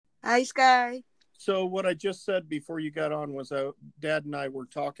Hi, Sky. So what I just said before you got on was Dad and I were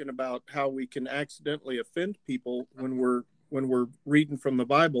talking about how we can accidentally offend people when we're reading from the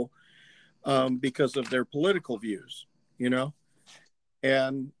Bible because of their political views, you know.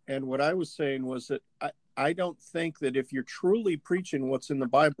 And what I was saying was that I don't think that if you're truly preaching what's in the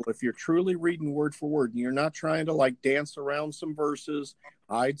Bible, if you're truly reading word for word, and you're not trying to like dance around some verses,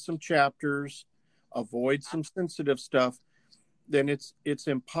 hide some chapters, avoid some sensitive stuff, then it's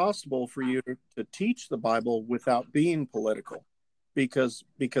impossible for you to teach the Bible without being political, because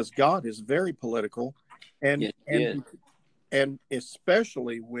God is very political, and Yes, yes, and and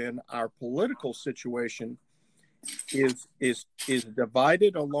especially when our political situation is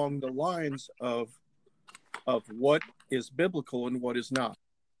divided along the lines of what is biblical and what is not.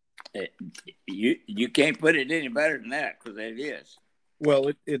 It- you can't put it any better than that because it is.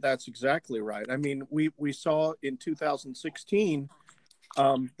 Well, that's exactly right. I mean, we saw in 2016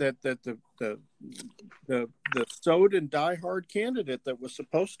 that the sowed and diehard candidate that was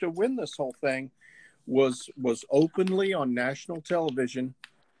supposed to win this whole thing was openly on national television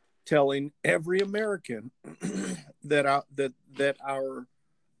telling every American that our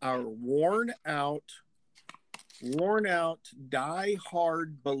worn out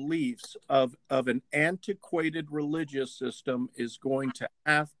die-hard beliefs of an antiquated religious system is going to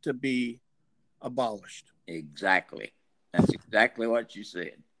have to be abolished. Exactly. That's exactly what you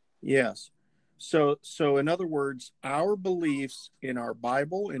said. Yes. So in other words, our beliefs in our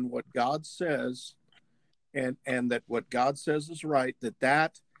Bible and what God says, and that what God says is right,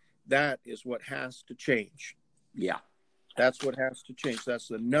 that is what has to change. Yeah. That's what has to change. That's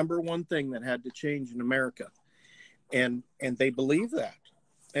the number one thing that had to change in America. And they believe that.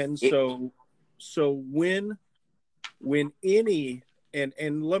 And It, so when any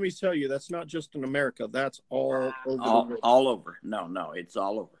and let me tell you, that's not just in America, that's all over the world. all over. No, no, it's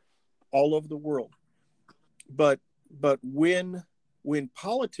all over. All over the world. But when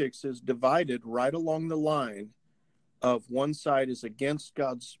politics is divided right along the line of one side is against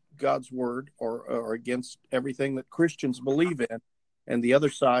God's word, or against everything that Christians believe in, and the other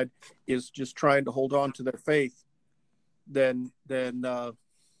side is just trying to hold on to their faith, then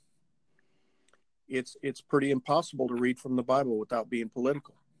it's pretty impossible to read from the Bible without being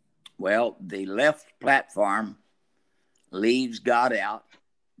political. Well, the left platform leaves God out,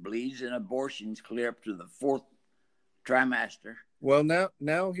 believes in abortions clear up to the fourth trimester. Well,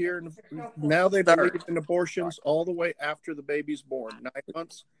 now here now they Third. believe in abortions all the way after the baby's born, 9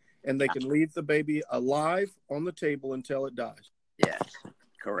 months, and they can leave the baby alive on the table until it dies. Yes,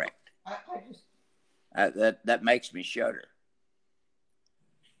 correct. That makes me shudder.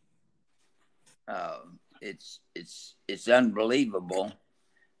 It's unbelievable.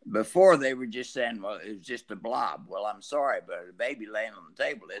 Before they were just saying, "Well, it was just a blob." Well, I'm sorry, but a baby laying on the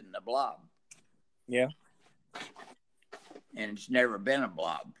table isn't a blob, Yeah. and it's never been a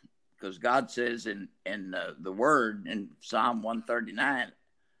blob, because God says in the Word in Psalm 139,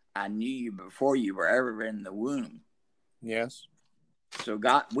 "I knew you before you were ever in the womb." Yes. So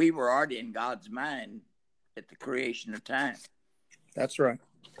we were already in God's mind at the creation of time. That's right.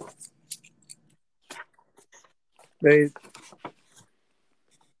 They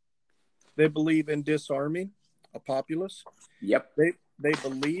they believe in disarming a populace. Yep. They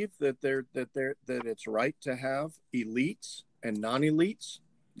believe that it's right to have elites and non-elites,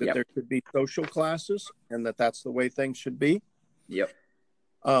 that Yep. there should be social classes, and that's the way things should be. Yep.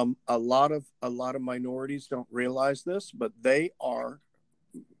 A lot of minorities don't realize this, but they are,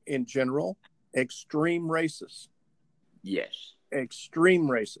 in general, extreme racists. Yes. Extreme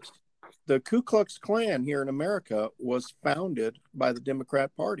racist. The Ku Klux Klan here in America was founded by the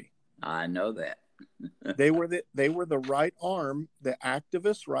Democrat Party. I know that. They were the right arm, the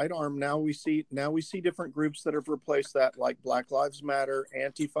activist right arm. Now we see different groups that have replaced that, like Black Lives Matter,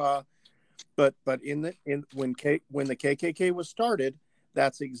 Antifa. But when the KKK was started,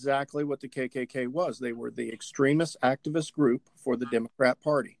 that's exactly what the KKK was. They were the extremist activist group for the Democrat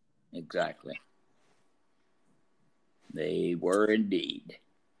Party. Exactly. They were indeed.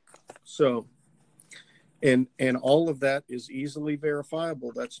 So, and all of that is easily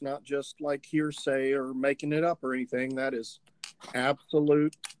verifiable. That's not just like hearsay or making it up or anything. That is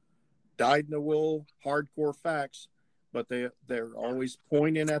absolute, dyed in the wool, hardcore facts. But they're always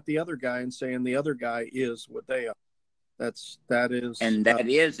pointing at the other guy and saying the other guy is what they are. And that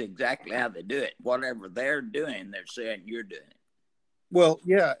is exactly how they do it. Whatever they're doing, they're saying you're doing it. Well,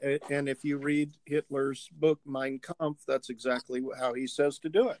 yeah, and if you read Hitler's book Mein Kampf, that's exactly how he says to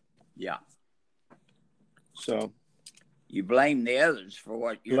do it. Yeah. So you blame the others for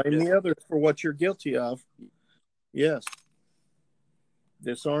what you're blame doing. the others for what you're guilty of. Yes.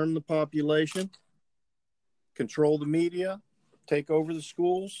 disarm the population, control the media, take over the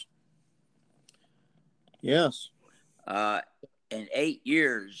schools. Yes. In 8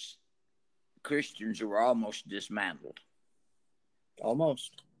 years, Christians were almost dismantled.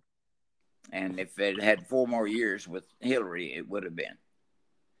 Almost. And if it had 4 more years with Hillary, it would have been.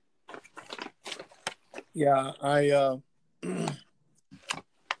 Yeah, I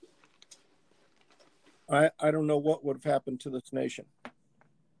don't know what would have happened to this nation.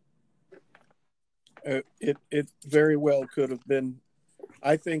 It very well could have been.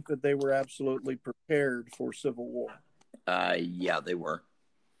 I think that they were absolutely prepared for civil war. Yeah, they were.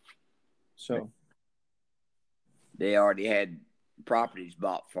 So they already had properties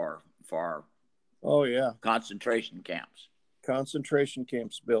bought for oh yeah, concentration camps. Concentration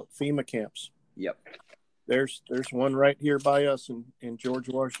camps built, FEMA camps. Yep. There's one right here by us in George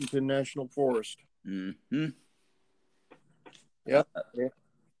Washington National Forest. Mm-hmm. Yep.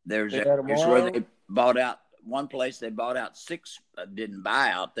 There's where they bought out one place. They bought out 6. Didn't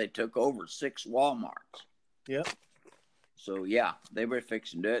buy out. They took over 6 Walmarts. Yep. So yeah, they were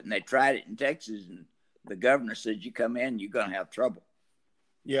fixing to do it, and they tried it in Texas, and the governor said, "You come in, you're gonna have trouble."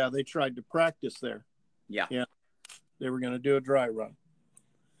 Yeah, they tried to practice there. Yeah. Yeah. They were going to do a dry run.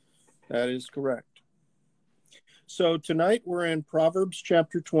 That is correct. So tonight we're in Proverbs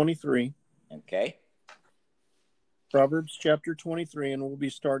chapter 23. Okay. Proverbs chapter 23, and we'll be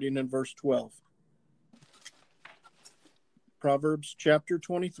starting in verse 12. Proverbs chapter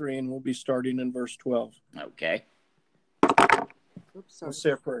 23, and we'll be starting in verse 12. Okay. Let's say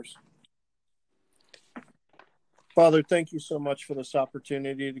our prayers. Father, thank you so much for this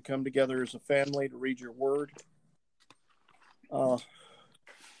opportunity to come together as a family to read your word.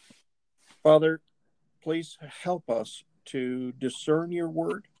 Father, please help us to discern your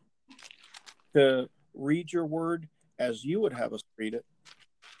word, to read your word as you would have us read it,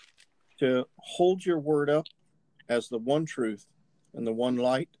 to hold your word up as the one truth and the one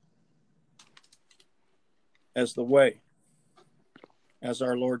light, as the way, as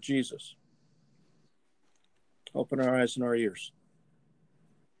our Lord Jesus. Open our eyes and our ears.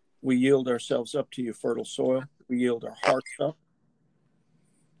 We yield ourselves up to you, fertile soil. We yield our hearts up,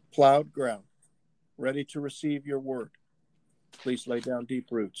 plowed ground, ready to receive your word. Please lay down deep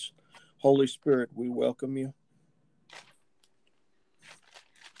roots. Holy Spirit, we welcome you.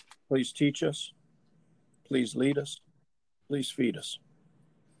 Please teach us. Please lead us. Please feed us.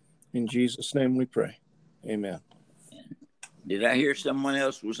 In Jesus' name we pray. Amen. Did I hear someone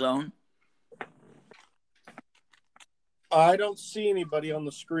else was on? I don't see anybody on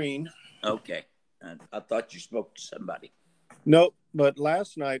the screen. Okay. I thought you spoke to somebody. Nope. But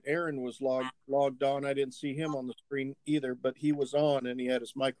last night, Aaron was logged on. I didn't see him on the screen either, but he was on and he had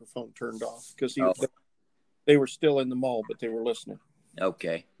his microphone turned off because they were still in the mall, but they were listening.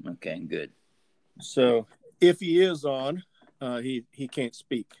 Okay. Okay, good. So if he is on, he can't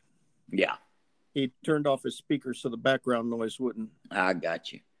speak. Yeah. He turned off his speakers so the background noise wouldn't. I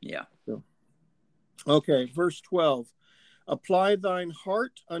got you. Yeah. So, okay, verse 12. Apply thine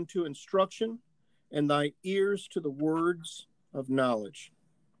heart unto instruction, and thy ears to the words of knowledge.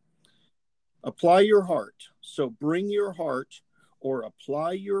 Apply your heart. So bring your heart or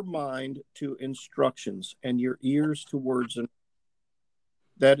apply your mind to instructions and your ears to words. And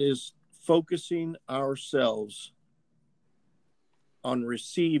that is focusing ourselves on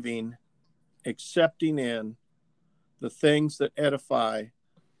receiving, accepting in the things that edify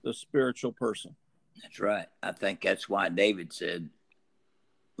the spiritual person. That's right. I think that's why David said,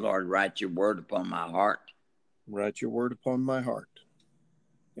 Lord, write your word upon my heart. Write your word upon my heart.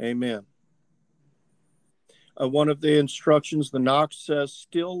 Amen. One of the instructions, the Knox says,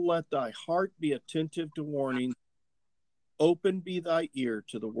 still let thy heart be attentive to warning. Open be thy ear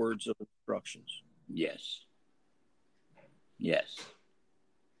to the words of instructions. Yes. Yes.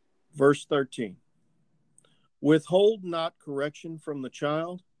 Verse 13. Withhold not correction from the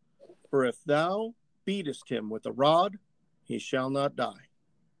child, for if thou beatest him with a rod, he shall not die.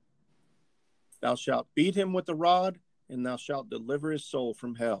 Thou shalt beat him with the rod, and thou shalt deliver his soul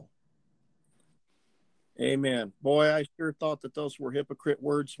from hell. Amen. Boy, I sure thought that those were hypocrite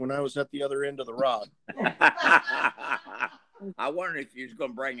words when I was at the other end of the rod. I wondered if you was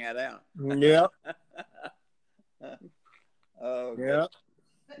going to bring that out. Yeah. Oh, yeah.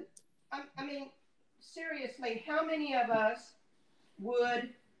 I mean, seriously, how many of us would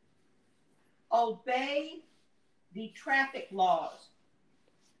obey the traffic laws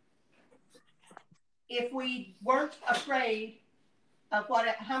if we weren't afraid of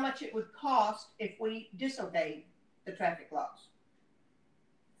how much it would cost if we disobeyed the traffic laws?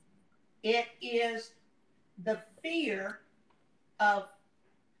 It is the fear of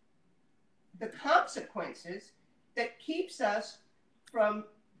the consequences that keeps us from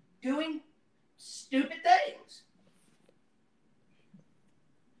doing stupid things.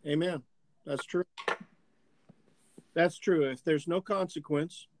 Amen. That's true. That's true. If there's no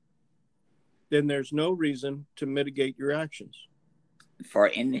consequence, then there's no reason to mitigate your actions. For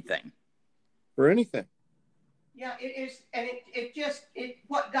anything. For anything. Yeah, it is. And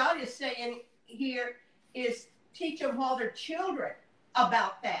what God is saying here is teach them while they're children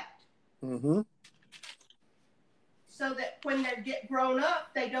about that. Mm-hmm. So that when they get grown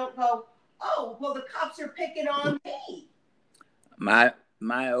up, they don't go, oh, well, the cops are picking on me. My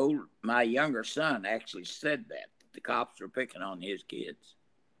younger son actually said that the cops were picking on his kids.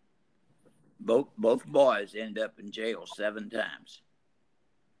 Both boys ended up in jail 7 times.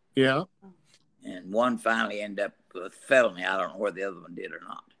 Yeah. And one finally ended up with felony. I don't know whether the other one did or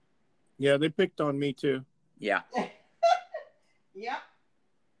not. Yeah, they picked on me too. Yeah. Yeah.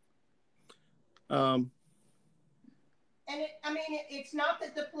 And it's not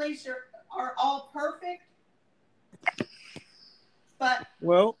that the police are all perfect, but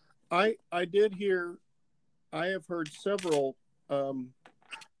well, I have heard several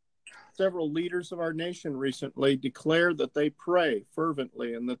leaders of our nation recently declare that they pray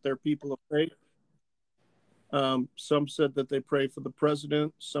fervently and that they're people of faith. Some said that they pray for the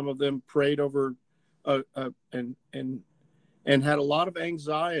president. Some of them prayed over and had a lot of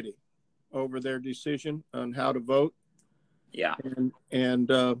anxiety over their decision on how to vote. Yeah.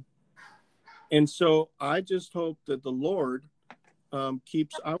 And so I just hope that the Lord I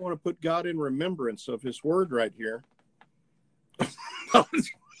want to put God in remembrance of his word right here. There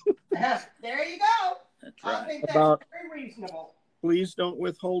you go. That's right. I think that's very reasonable. Please don't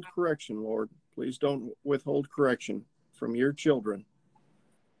withhold correction, Lord. Please don't withhold correction from your children.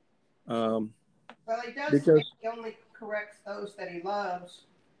 Well, he does say he only corrects those that he loves.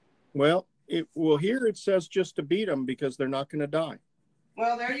 Well, here it says just to beat them because they're not going to die.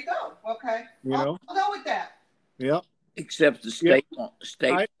 Well, there you go. Okay. I'll go with that. Yep. Except the state.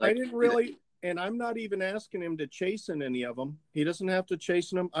 I didn't really, and I'm not even asking him to chasten any of them. He doesn't have to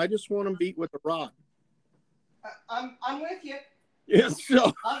chasten them. I just want them beat with a rod. I'm with you. Yeah,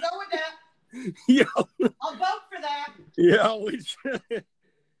 so I'll go with that. Yeah. I'll vote for that. Yeah,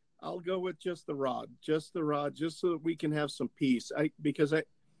 I'll go with just the rod, just so that we can have some peace.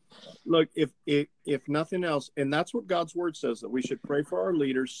 Look, if nothing else, and that's what God's word says, that we should pray for our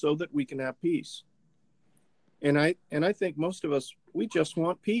leaders so that we can have peace. And I think most of us, we just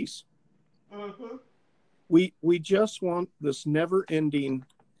want peace. Mm-hmm. We just want this never-ending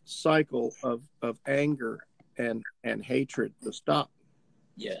cycle of anger and hatred to stop.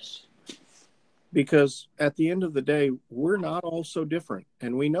 Yes. Because at the end of the day, we're not all so different,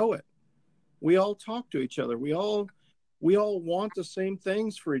 and we know it. We all talk to each other. We all want the same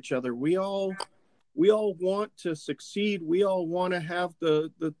things for each other. We all want to succeed. We all want to have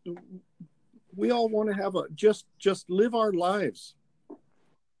just live our lives.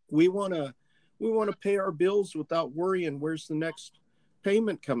 We want to pay our bills without worrying where's the next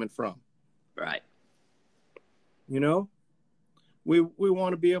payment coming from. Right. You know, we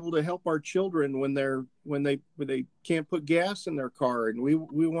want to be able to help our children when they can't put gas in their car, and we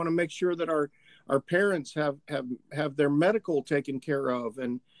want to make sure that our parents have their medical taken care of,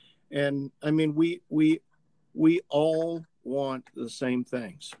 and I mean we all want the same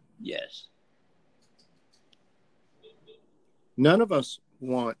things. Yes. None of us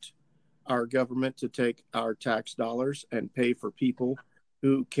want our government to take our tax dollars and pay for people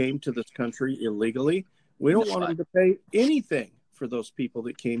who came to this country illegally. We don't want them to pay anything for those people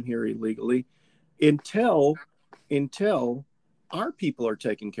that came here illegally until our people are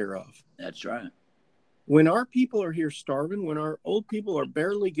taken care of. That's right. When our people are here starving, when our old people are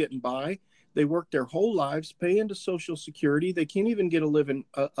barely getting by, they work their whole lives, pay into Social Security. They can't even get a living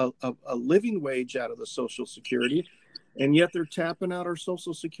wage out of the Social Security. And yet they're tapping out our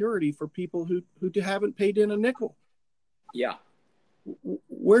Social Security for people who haven't paid in a nickel. Yeah.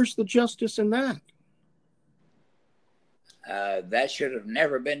 Where's the justice in that? That should have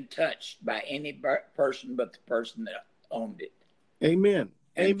never been touched by any person but the person that owned it. Amen.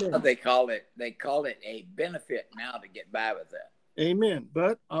 And Amen. They call it a benefit now to get by with that. Amen.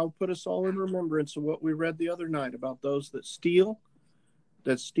 But I'll put us all in remembrance of what we read the other night about those that steal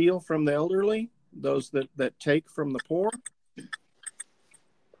from the elderly, those that take from the poor,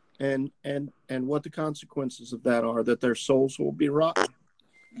 and what the consequences of that are, that their souls will be rotten.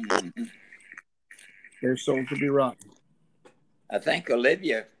 Mm-hmm. Their souls will be rotten. I think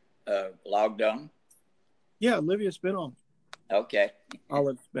Olivia logged on. Yeah, Olivia's been on. Okay.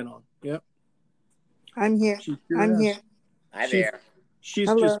 Olive's been on. Yep. I'm here. Sure I'm is. here. Hi there. She's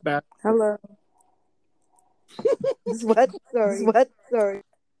Hello. just back. Hello. What? Sorry. What? Sorry.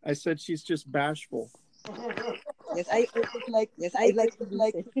 I said she's just bashful. Yes, I like. Yes, I like to be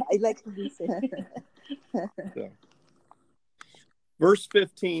safe. I like to be safe. So. Verse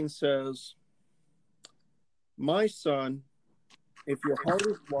 15 says, "My son, if your heart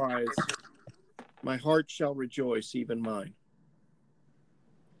is wise, my heart shall rejoice, even mine.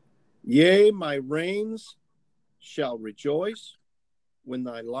 Yea, my reins shall rejoice when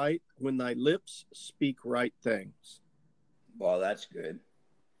thy lips speak right things." Well, that's good.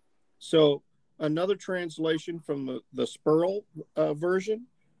 So another translation from the Spurl version: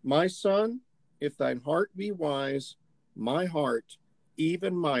 "My son, if thine heart be wise, my heart,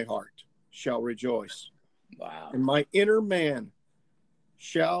 even my heart, shall rejoice. Wow. And my inner man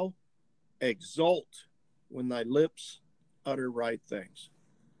shall exult when thy lips utter right things."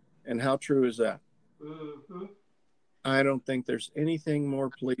 And how true is that? Mm-hmm. I don't think there's anything more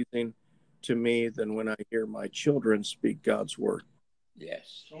pleasing to me than when I hear my children speak God's word.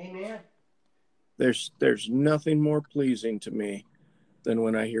 Yes. Amen. There's nothing more pleasing to me than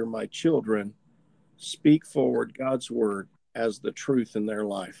when I hear my children speak forward God's word as the truth in their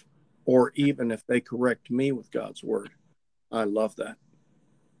life, or even if they correct me with God's word. I love that.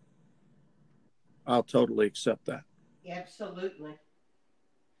 I'll totally accept that. Absolutely.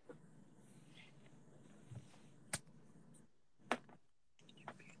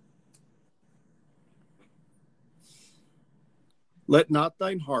 Let not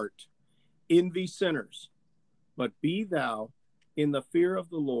thine heart envy sinners, but be thou in the fear of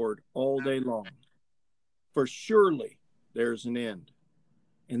the Lord all day long. For surely there's an end,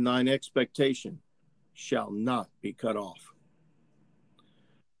 and thine expectation shall not be cut off.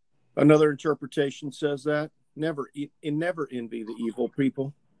 Another interpretation says that never envy the evil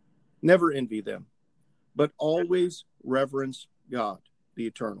people, never envy them, but always reverence God, the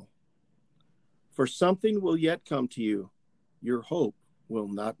eternal. For something will yet come to you, your hope will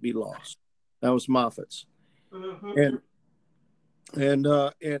not be lost. That was Moffat's. Mm-hmm.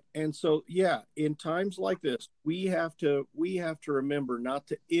 And so, yeah, in times like this, we have to remember not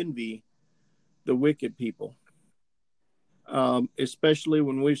to envy the wicked people, especially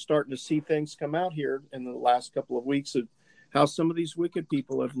when we're starting to see things come out here in the last couple of weeks of how some of these wicked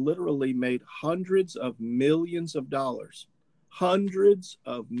people have literally made hundreds of millions of dollars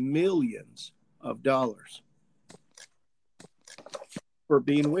for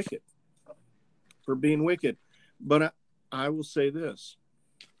being wicked. But I will say this: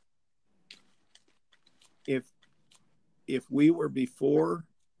 if we were before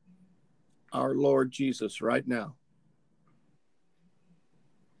our Lord Jesus right now,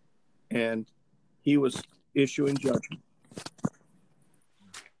 and he was issuing judgment,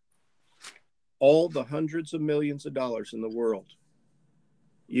 all the hundreds of millions of dollars in the world,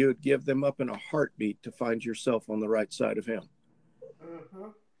 you would give them up in a heartbeat to find yourself on the right side of him.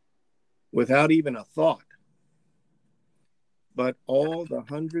 Mm-hmm. Without even a thought. But all the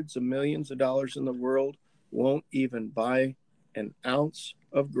hundreds of millions of dollars in the world won't even buy an ounce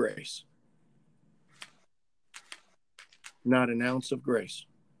of grace. Not an ounce of grace.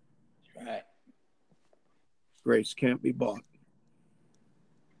 Right. Grace can't be bought.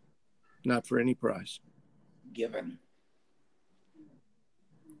 Not for any price. Given.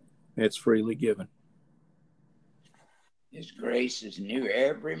 It's freely given. His grace is new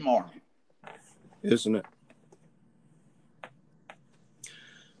every morning. Isn't it?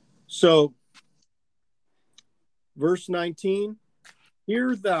 So, verse 19,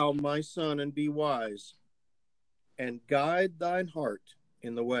 "Hear thou, my son, and be wise, and guide thine heart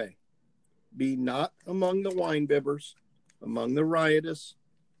in the way. Be not among the winebibbers, among the riotous,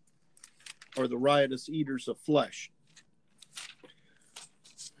 or the riotous eaters of flesh."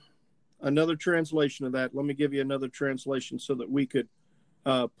 Another translation of that, let me give you another translation so that we could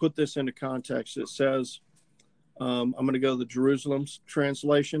put this into context. It says, I'm going to go to the Jerusalem's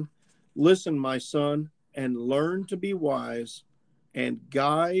translation. "Listen, my son, and learn to be wise, and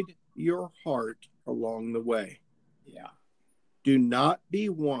guide your heart along the way. Yeah. Do not be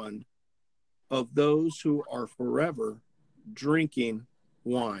one of those who are forever drinking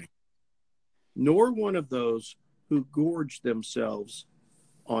wine, nor one of those who gorge themselves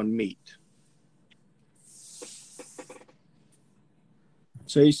on meat."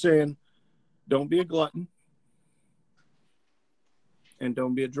 So he's saying, don't be a glutton, and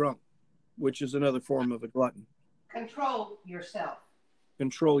don't be a drunk, which is another form of a glutton. Control yourself.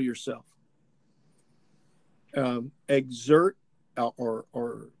 Control yourself. Exert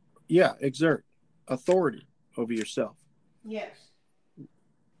exert authority over yourself. Yes.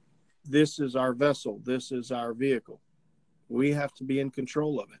 This is our vessel. This is our vehicle. We have to be in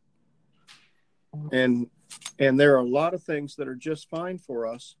control of it. And there are a lot of things that are just fine for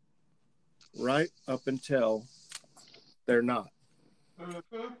us right up until they're not.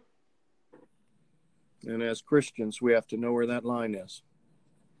 Mm-hmm. And as Christians, we have to know where that line is.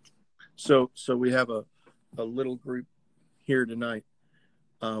 So we have a little group here tonight.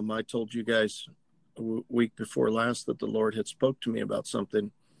 I told you guys a week before last that the Lord had spoke to me about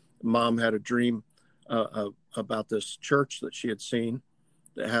something. Mom had a dream about this church that she had seen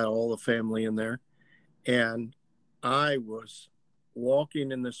that had all the family in there. And I was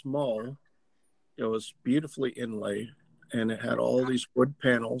walking in this mall. It was beautifully inlaid, and it had all these wood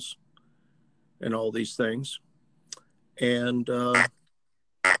panels and all these things. And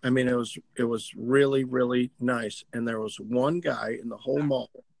I mean, it was really, really nice. And there was one guy in the whole mall.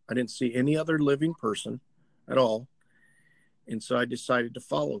 I didn't see any other living person at all. And so I decided to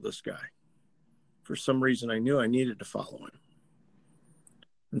follow this guy. For some reason, I knew I needed to follow him.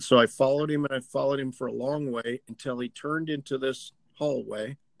 And so I followed him, and I followed him for a long way until he turned into this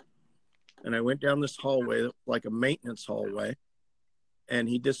hallway. And I went down this hallway, like a maintenance hallway, and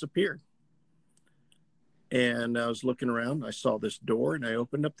he disappeared. And I was looking around. I saw this door, and I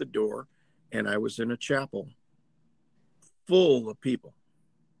opened up the door, and I was in a chapel full of people.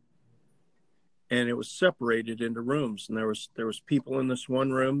 And it was separated into rooms. And there was people in this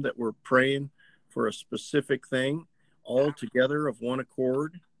one room that were praying for a specific thing, all together of one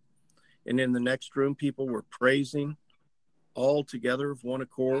accord. And in the next room, people were praising all together of one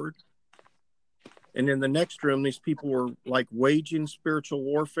accord. And in the next room, these people were like waging spiritual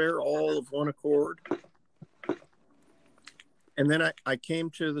warfare, all of one accord. And then I came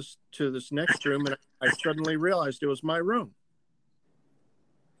to this next room, and I suddenly realized it was my room.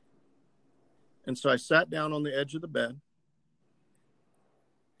 And so I sat down on the edge of the bed,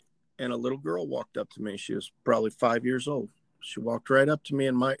 and a little girl walked up to me. She was probably 5 years old. She walked right up to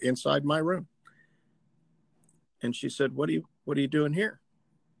me inside my room. And she said, What are you doing here?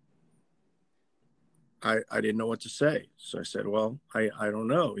 I didn't know what to say. So I said, well, I don't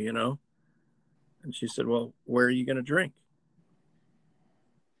know, you know. And she said, well, where are you going to drink?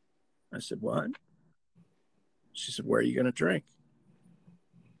 I said, what? She said, where are you going to drink?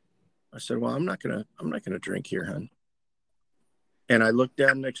 I said, well, I'm not going to drink here, hon. And I looked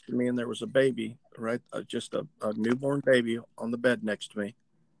down next to me, and there was a baby, right? Just a newborn baby on the bed next to me.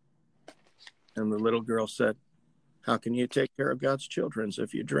 And the little girl said, how can you take care of God's children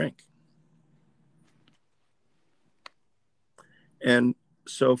if you drink? And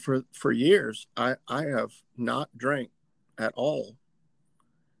so for years, I have not drank at all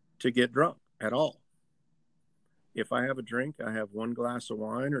to get drunk at all. If I have a drink, I have one glass of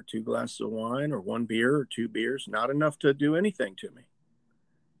wine or two glasses of wine or one beer or two beers, not enough to do anything to me,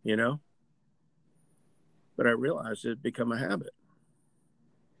 you know? But I realized it had become a habit.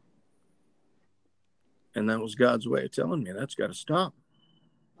 And that was God's way of telling me that's got to stop.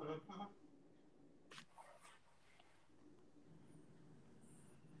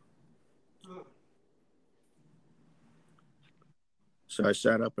 So I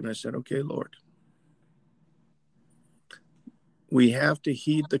sat up and I said, okay, Lord, we have to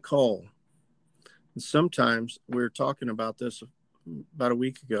heed the call. And sometimes we were talking about this about a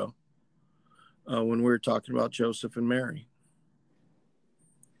week ago when we were talking about Joseph and Mary.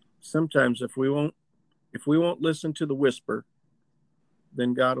 Sometimes if we won't listen to the whisper,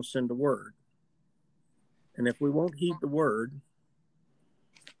 then God will send a word. And if we won't heed the word,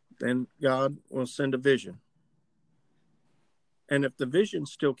 then God will send a vision. And if the vision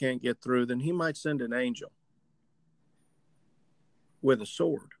still can't get through, then he might send an angel with a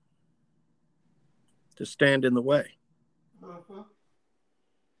sword to stand in the way. Mm-hmm.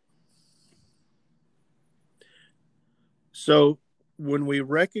 So when we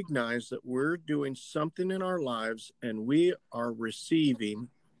recognize that we're doing something in our lives and we are receiving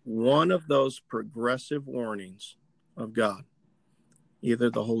one of those progressive warnings of God, either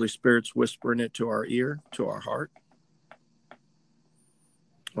the Holy Spirit's whispering it to our ear, to our heart,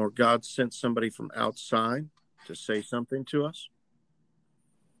 or God sent somebody from outside to say something to us,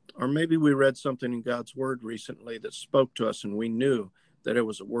 or maybe we read something in God's word recently that spoke to us and we knew that it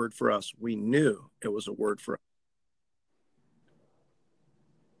was a word for us. We knew it was a word for us.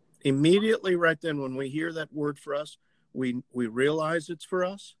 Immediately right then, when we hear that word for us, we realize it's for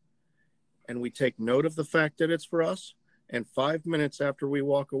us, and we take note of the fact that it's for us. And 5 minutes after we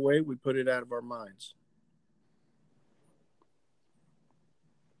walk away, we put it out of our minds.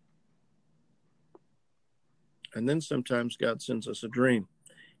 And then sometimes God sends us a dream.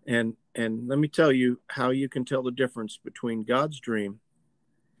 And let me tell you how you can tell the difference between God's dream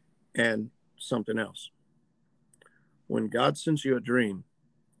and something else. When God sends you a dream,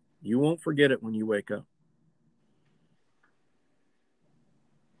 you won't forget it when you wake up.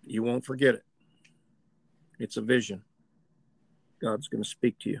 You won't forget it. It's a vision. God's going to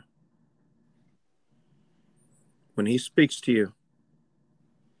speak to you. When he speaks to you,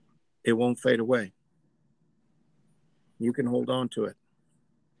 it won't fade away. You can hold on to it.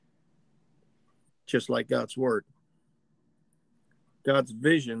 Just like God's word. God's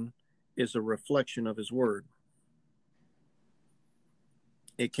vision is a reflection of his word.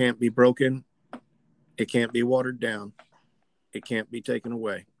 It can't be broken. It can't be watered down. It can't be taken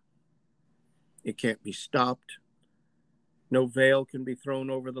away. It can't be stopped. No veil can be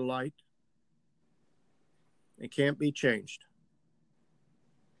thrown over the light. It can't be changed.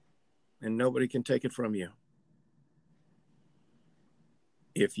 And nobody can take it from you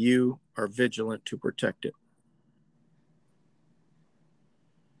if you are vigilant to protect it.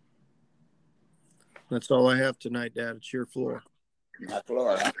 That's all I have tonight, Dad. It's your floor. My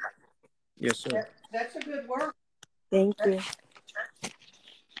floor, huh? Yes, sir. That's a good word. Thank you.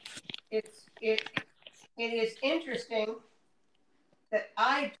 It is interesting that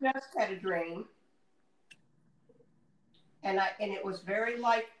I just had a dream, and it was very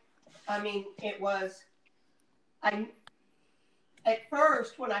it was at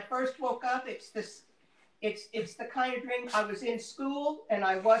first when I first woke up, it's the kind of dream. I was in school and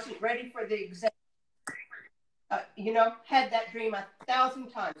I wasn't ready for the exam. Had that dream 1,000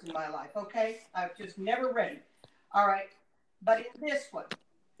 times in my life. Okay, I was just never ready. All right, but in this one,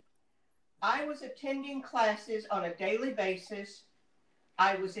 I was attending classes on a daily basis.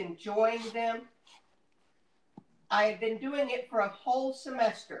 I was enjoying them. I had been doing it for a whole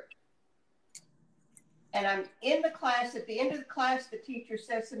semester. And I'm in the class. At the end of the class, the teacher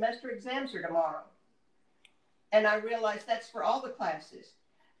says semester exams are tomorrow. And I realized that's for all the classes.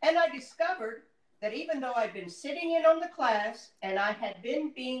 And I discovered that even though I'd been sitting in on the class and I had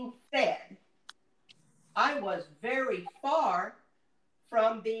been being fed, I was very far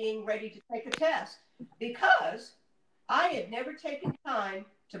from being ready to take a test because I had never taken time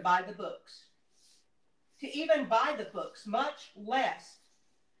to buy the books, to even buy the books, much less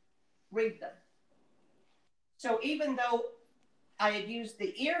read them. So even though I had used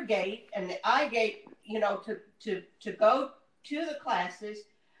the ear gate and the eye gate, to go to the classes,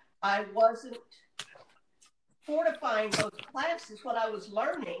 I wasn't fortifying those classes, what I was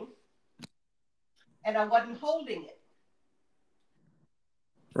learning, and I wasn't holding it.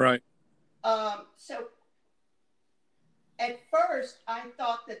 Right. So at first, I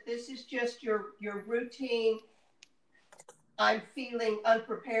thought that this is just your routine, I'm feeling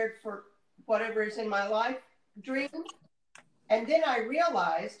unprepared for whatever is in my life dream. And then I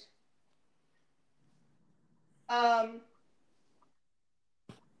realized that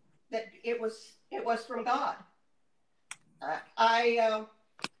it was from God. I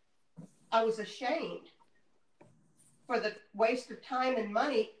was ashamed for the waste of time and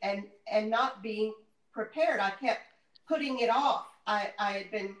money and not being prepared. I kept putting it off. I had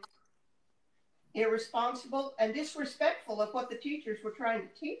been irresponsible and disrespectful of what the teachers were trying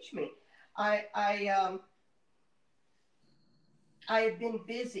to teach me. I had been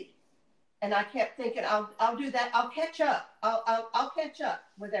busy, and I kept thinking, I'll do that. I'll catch up. I'll catch up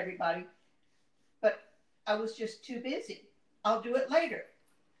with everybody. But I was just too busy. I'll do it later.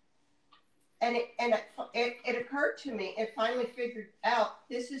 And it occurred to me, and finally figured out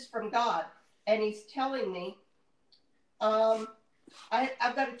this is from God, and He's telling me, I've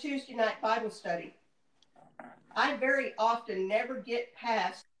got a Tuesday night Bible study. I very often never get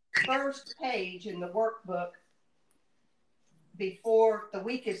past the first page in the workbook before the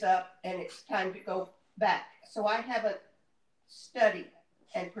week is up and it's time to go back. So I haven't studied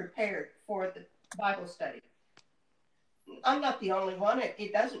and prepared for the Bible study. I'm not the only one.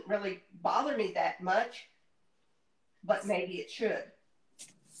 It doesn't really bother me that much, but maybe it should.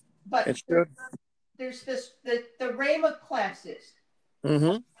 But It should. There's the Rhema classes.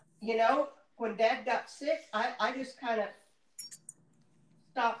 Mm-hmm. When Dad got sick, I just kind of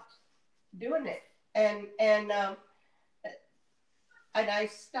stopped doing it. And I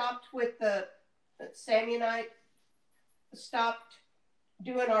stopped with Sammy and I stopped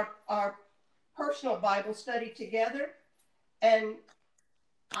doing our personal Bible study together. And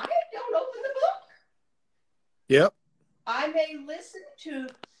I don't open the book. Yep. I may listen to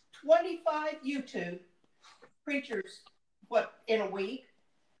 25 YouTube preachers in a week,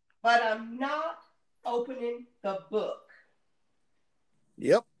 but I'm not opening the book.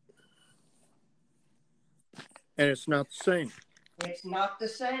 Yep. And it's not the same. It's not the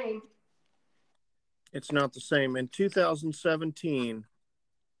same. It's not the same. In 2017,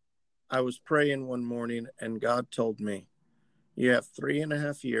 I was praying one morning and God told me, you have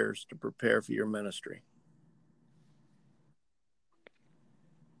 3.5 years to prepare for your ministry.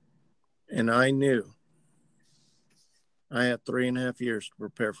 And I knew I had 3.5 years to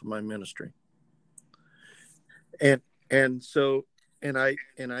prepare for my ministry. And so,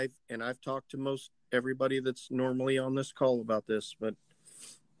 I've talked to most everybody that's normally on this call about this, but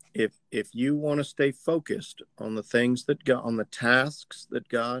if you want to stay focused on the things that God, on the tasks that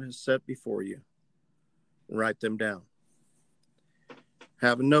God has set before you, write them down.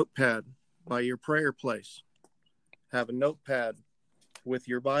 Have a notepad by your prayer place. Have a notepad with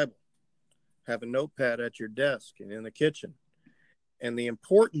your Bible. Have a notepad at your desk and in the kitchen. And the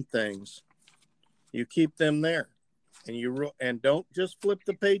important things, you keep them there. And don't just flip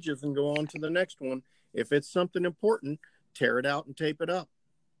the pages and go on to the next one. If it's something important, tear it out and tape it up.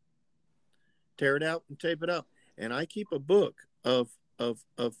 Tear it out and tape it up. And I keep a book of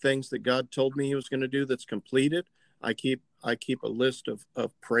things that God told me he was going to do that's completed. I keep a list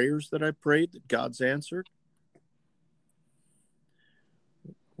of prayers that I prayed that God's answered.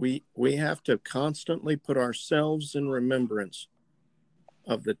 We have to constantly put ourselves in remembrance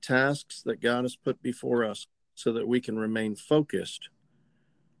of the tasks that God has put before us so that we can remain focused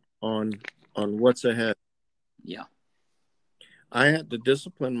on what's ahead. Yeah. I had to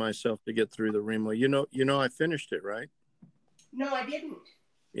discipline myself to get through the Remo. You know, I finished it, right? No, I didn't.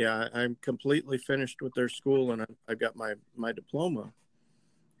 Yeah, I'm completely finished with their school, and I got my diploma.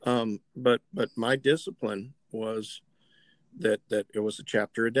 But my discipline was that it was a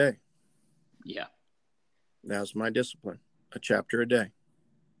chapter a day. Yeah. That was my discipline, a chapter a day.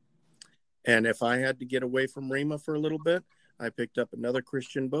 And if I had to get away from Rema for a little bit, I picked up another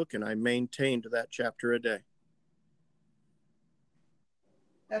Christian book and I maintained that chapter a day.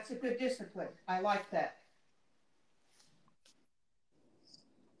 That's a good discipline. I like that.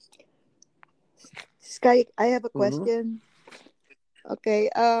 Sky, I have a question. Mm-hmm. Okay.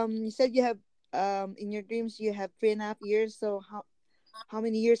 You said you have in your dreams you have 3.5 years. So how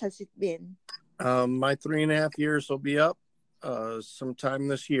many years has it been? My 3.5 years will be up sometime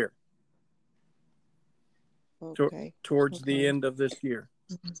this year. Okay. Towards the end of this year.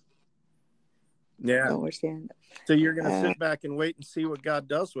 Yeah. I understand. So you're going to sit back and wait and see what God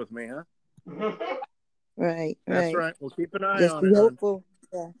does with me, huh? Right. That's right. We'll keep an eye Just on be it. hopeful.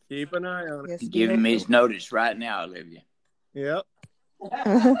 Yeah. Keep an eye on it. Give him his notice right now, Olivia. Yep.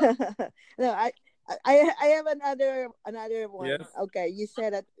 No, I have another one. Yes. Okay, you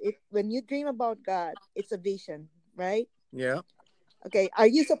said that when you dream about God, it's a vision, right? Yeah. Okay, are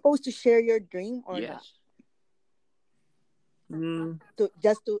you supposed to share your dream or not? With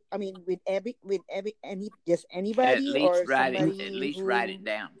anybody, at least or write somebody it. At least write it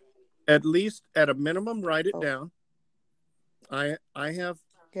down. At least, at a minimum, write it down. I have.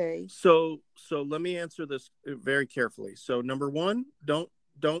 Okay. So let me answer this very carefully. So number one, don't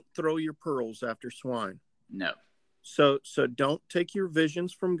throw your pearls after swine. No. So don't take your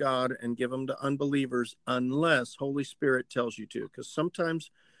visions from God and give them to unbelievers unless Holy Spirit tells you to. Because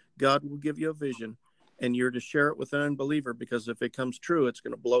sometimes God will give you a vision and you're to share it with an unbeliever, because if it comes true, it's going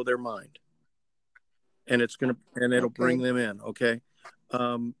to blow their mind. And it'll bring them in. Okay.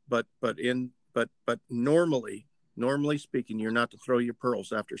 But normally speaking, you're not to throw your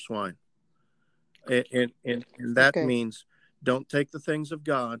pearls after swine. And that means don't take the things of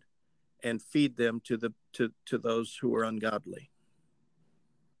God and feed them to those who are ungodly.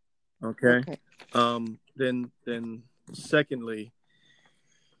 Okay. Then secondly,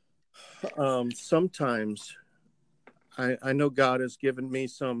 sometimes I know God has given me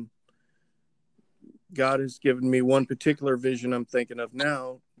one particular vision I'm thinking of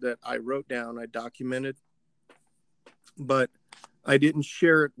now that I wrote down, I documented, but I didn't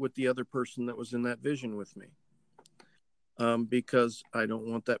share it with the other person that was in that vision with me. Because I don't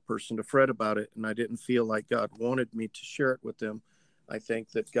want that person to fret about it. And I didn't feel like God wanted me to share it with them. I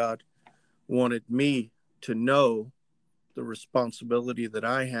think that God wanted me to know the responsibility that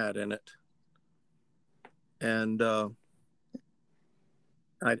I had in it. And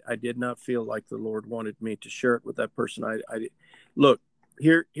I did not feel like the Lord wanted me to share it with that person. Look,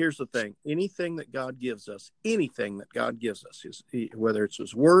 here's the thing. Anything that God gives us is, whether it's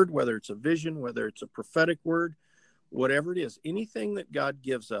his word, whether it's a vision, whether it's a prophetic word, whatever it is, anything that God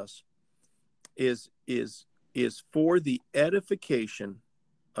gives us is for the edification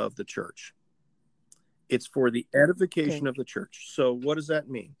of the church. It's for the edification of the church. So what does that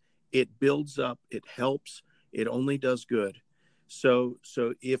mean? It builds up, it helps, it only does good. So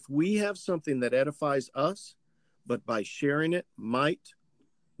if we have something that edifies us, but by sharing it might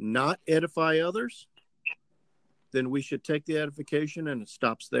not edify others, then we should take the edification and it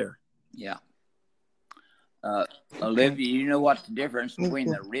stops there. Yeah. Okay. Olivia, you know what the difference Thank between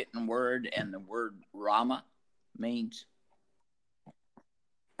you. the written word and the word Rama means?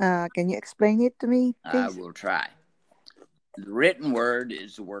 Can you explain it to me, I please? will try. The written word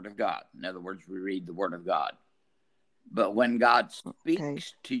is the word of God. In other words, we read the word of God. But when God Okay.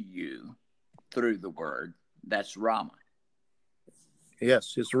 speaks to you through the word, that's Rama.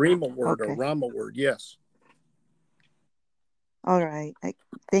 Yes, his Rima word or Okay. Rama word. Yes. All right.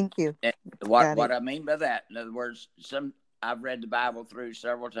 Thank you. And Got what it. I mean by that, in other words, I've read the Bible through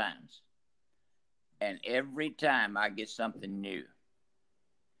several times, and every time I get something new.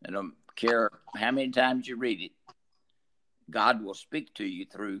 I don't care how many times you read it, God will speak to you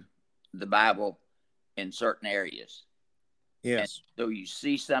through the Bible in certain areas. And Yes. so you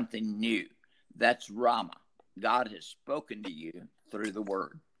see something new. That's Rama. God has spoken to you through the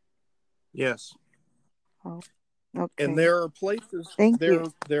word. Yes. Oh, And okay. there are places Thank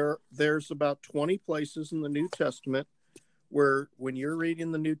you. there's about 20 places in the New Testament where when you're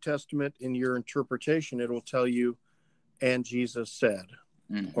reading the New Testament in your interpretation, it'll tell you, and Jesus said,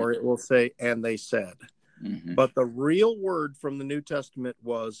 Mm-hmm. or it will say, and they said. Mm-hmm. But the real word from the New Testament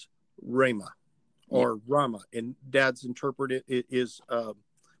was Rhema or Rama. And Dad's interpret it is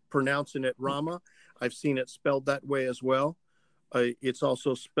pronouncing it Rama. I've seen it spelled that way as well. It's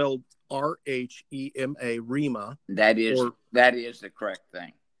also spelled Rhema, Rima. That is the correct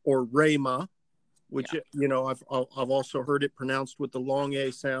thing. Or Rhema, which I've also heard it pronounced with the long A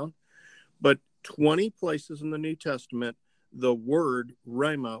sound. But 20 places in the New Testament, the word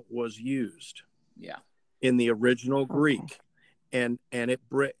Rhema was used. Yeah. In the original Greek, Okay. and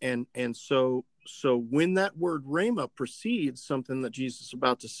so when that word Rhema precedes something that Jesus is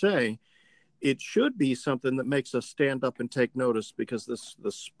about to say, it should be something that makes us stand up and take notice, because this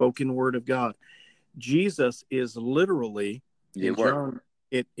the spoken word of God. Jesus is literally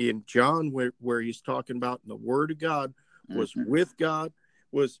in John where he's talking about the word of God was Mm-hmm. with God,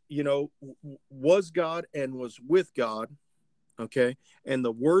 was God and was with God. Okay. And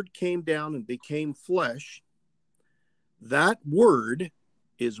the word came down and became flesh. That word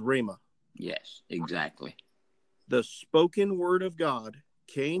is Rhema. Yes, exactly. The spoken word of God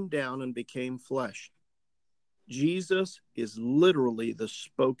came down and became flesh. Jesus is literally the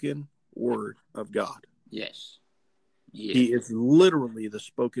spoken word of God. Yes. Yes. He is literally the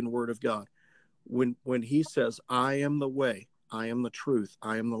spoken word of God. When he says, I am the way, I am the truth,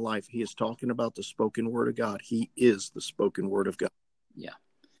 I am the life, he is talking about the spoken word of God. He is the spoken word of God. Yeah.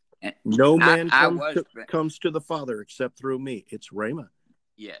 And no man comes to the Father except through me. It's Rhema.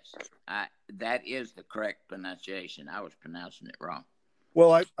 Yes, that is the correct pronunciation. I was pronouncing it wrong.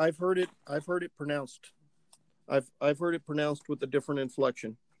 Well, I've heard it pronounced. I've heard it pronounced with a different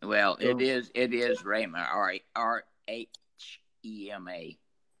inflection. Well, so, it is Rhema, Rhema.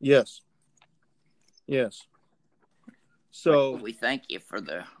 Yes. Yes. So we thank you for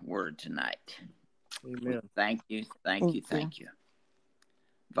the word tonight. Amen. Thank you.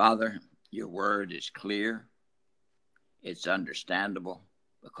 Father, your word is clear. It's understandable,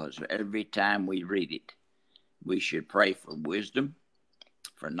 because every time we read it, we should pray for wisdom,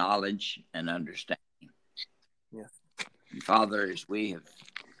 for knowledge, and understanding. Yeah. And Father, as we have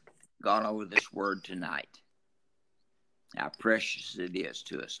gone over this word tonight, how precious it is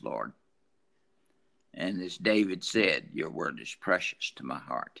to us, Lord. And as David said, your word is precious to my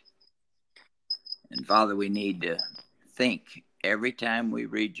heart. And Father, we need to think every time we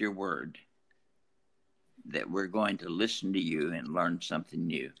read your word that we're going to listen to you and learn something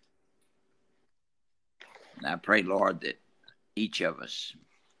new. And I pray, Lord, that each of us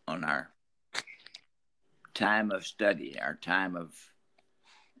on our time of study, our time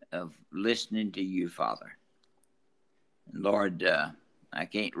of listening to you, Father. And Lord, I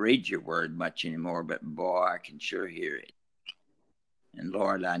can't read your word much anymore, but boy, I can sure hear it. And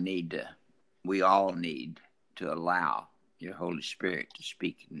Lord, we all need to allow your Holy Spirit to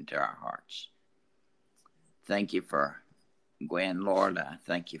speak into our hearts. Thank you for Gwen, Lord. I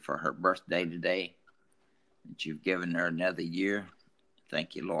thank you for her birthday today, that you've given her another year.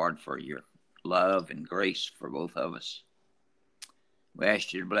 Thank you, Lord, for your love and grace for both of us. We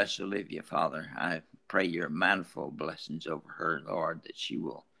ask you to bless Olivia, Father. I pray your manifold blessings over her, Lord, that she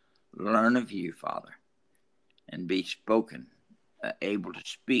will learn of you, Father, and be spoken, able to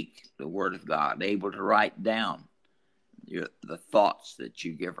speak the word of God, able to write down the thoughts that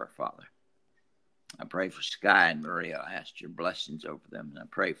you give her, Father. I pray for Sky and Maria. I ask your blessings over them. And I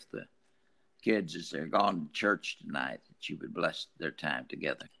pray for the kids as they're gone to church tonight, that you would bless their time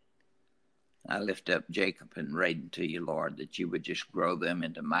together. I lift up Jacob and Raiden to you, Lord, that you would just grow them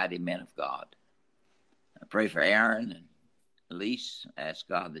into mighty men of God. I pray for Aaron and Elise. I ask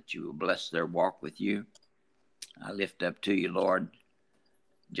God that you will bless their walk with you. I lift up to you, Lord,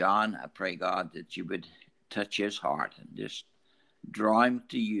 John. I pray, God, that you would touch his heart and just draw him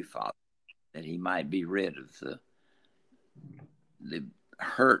to you, Father, that he might be rid of the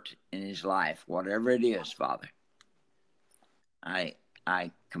hurt in his life, whatever it is, Father. I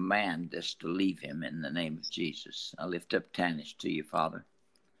command this to leave him in the name of Jesus. I lift up Tanis to you, Father.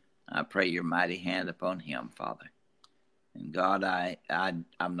 I pray your mighty hand upon him, Father. And God, I'm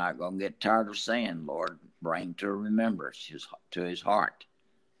not going to get tired of saying, Lord, bring to remembrance to his heart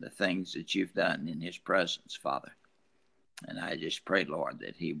the things that you've done in his presence, Father. And I just pray, Lord,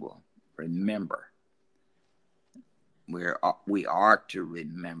 that he will remember. We are to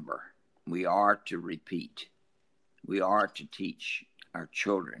remember. We are to repeat. We are to teach our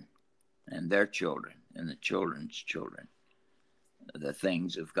children and their children and the children's children the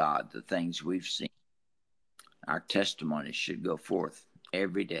things of God, the things we've seen. Our testimonies should go forth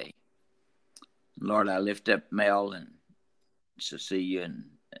every day. Lord, I lift up Mel and Cecilia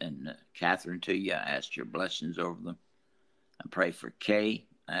and Catherine to you. I ask your blessings over them. I pray for Kay.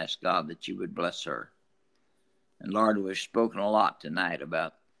 I ask God that you would bless her. And Lord, we've spoken a lot tonight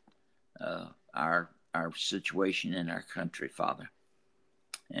about our situation in our country, Father.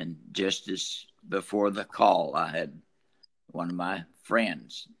 And just as before the call, I had one of my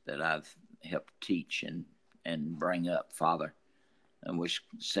friends that I've helped teach and bring up, Father, and was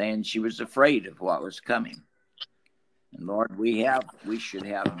saying she was afraid of what was coming. And Lord, we should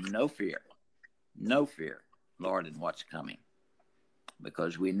have no fear, Lord, in what's coming,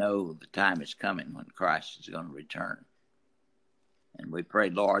 because we know the time is coming when Christ is going to return. And we pray,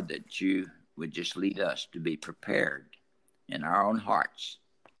 Lord, that you would just lead us to be prepared in our own hearts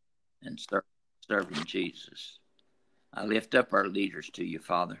and serving Jesus. I lift up our leaders to you,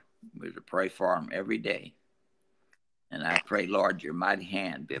 Father. We're to pray for them every day. And I pray, Lord, your mighty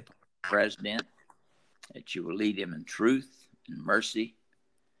hand be upon the president, that you will lead him in truth and mercy.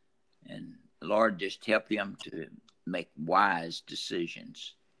 And Lord, just help him to make wise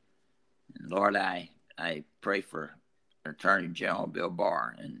decisions. And Lord, I pray for Attorney General Bill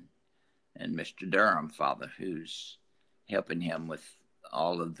Barr and Mr. Durham, Father, who's helping him with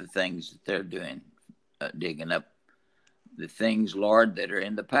all of the things that they're doing, digging up the things, Lord, that are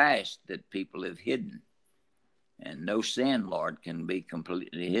in the past that people have hidden. And no sin, Lord, can be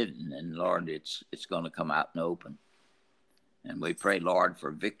completely hidden. And Lord, it's going to come out in the open. And we pray, Lord,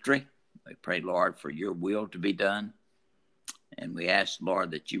 for victory. We pray, Lord, for your will to be done. And we ask,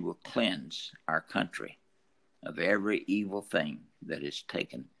 Lord, that you will cleanse our country of every evil thing that has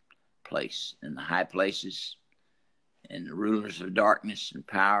taken place in the high places, and the rulers of darkness and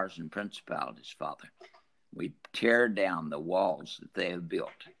powers and principalities, Father. We tear down the walls that they have built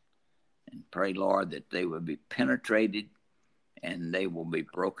and pray, Lord, that they will be penetrated and they will be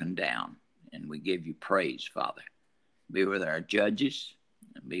broken down. And we give you praise, Father. Be with our judges,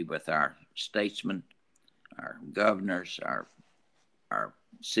 be with our statesmen, our governors, our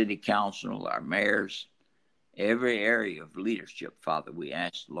city council, our mayors, every area of leadership, Father. We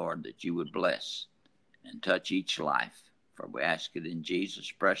ask, Lord, that you would bless and touch each life. For we ask it in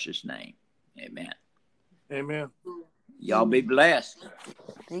Jesus' precious name. Amen. Amen. Y'all be blessed.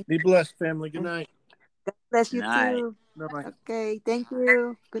 Be blessed, family. Good night. God bless you Good night. too. Bye-bye. Okay, thank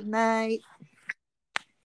you. Good night.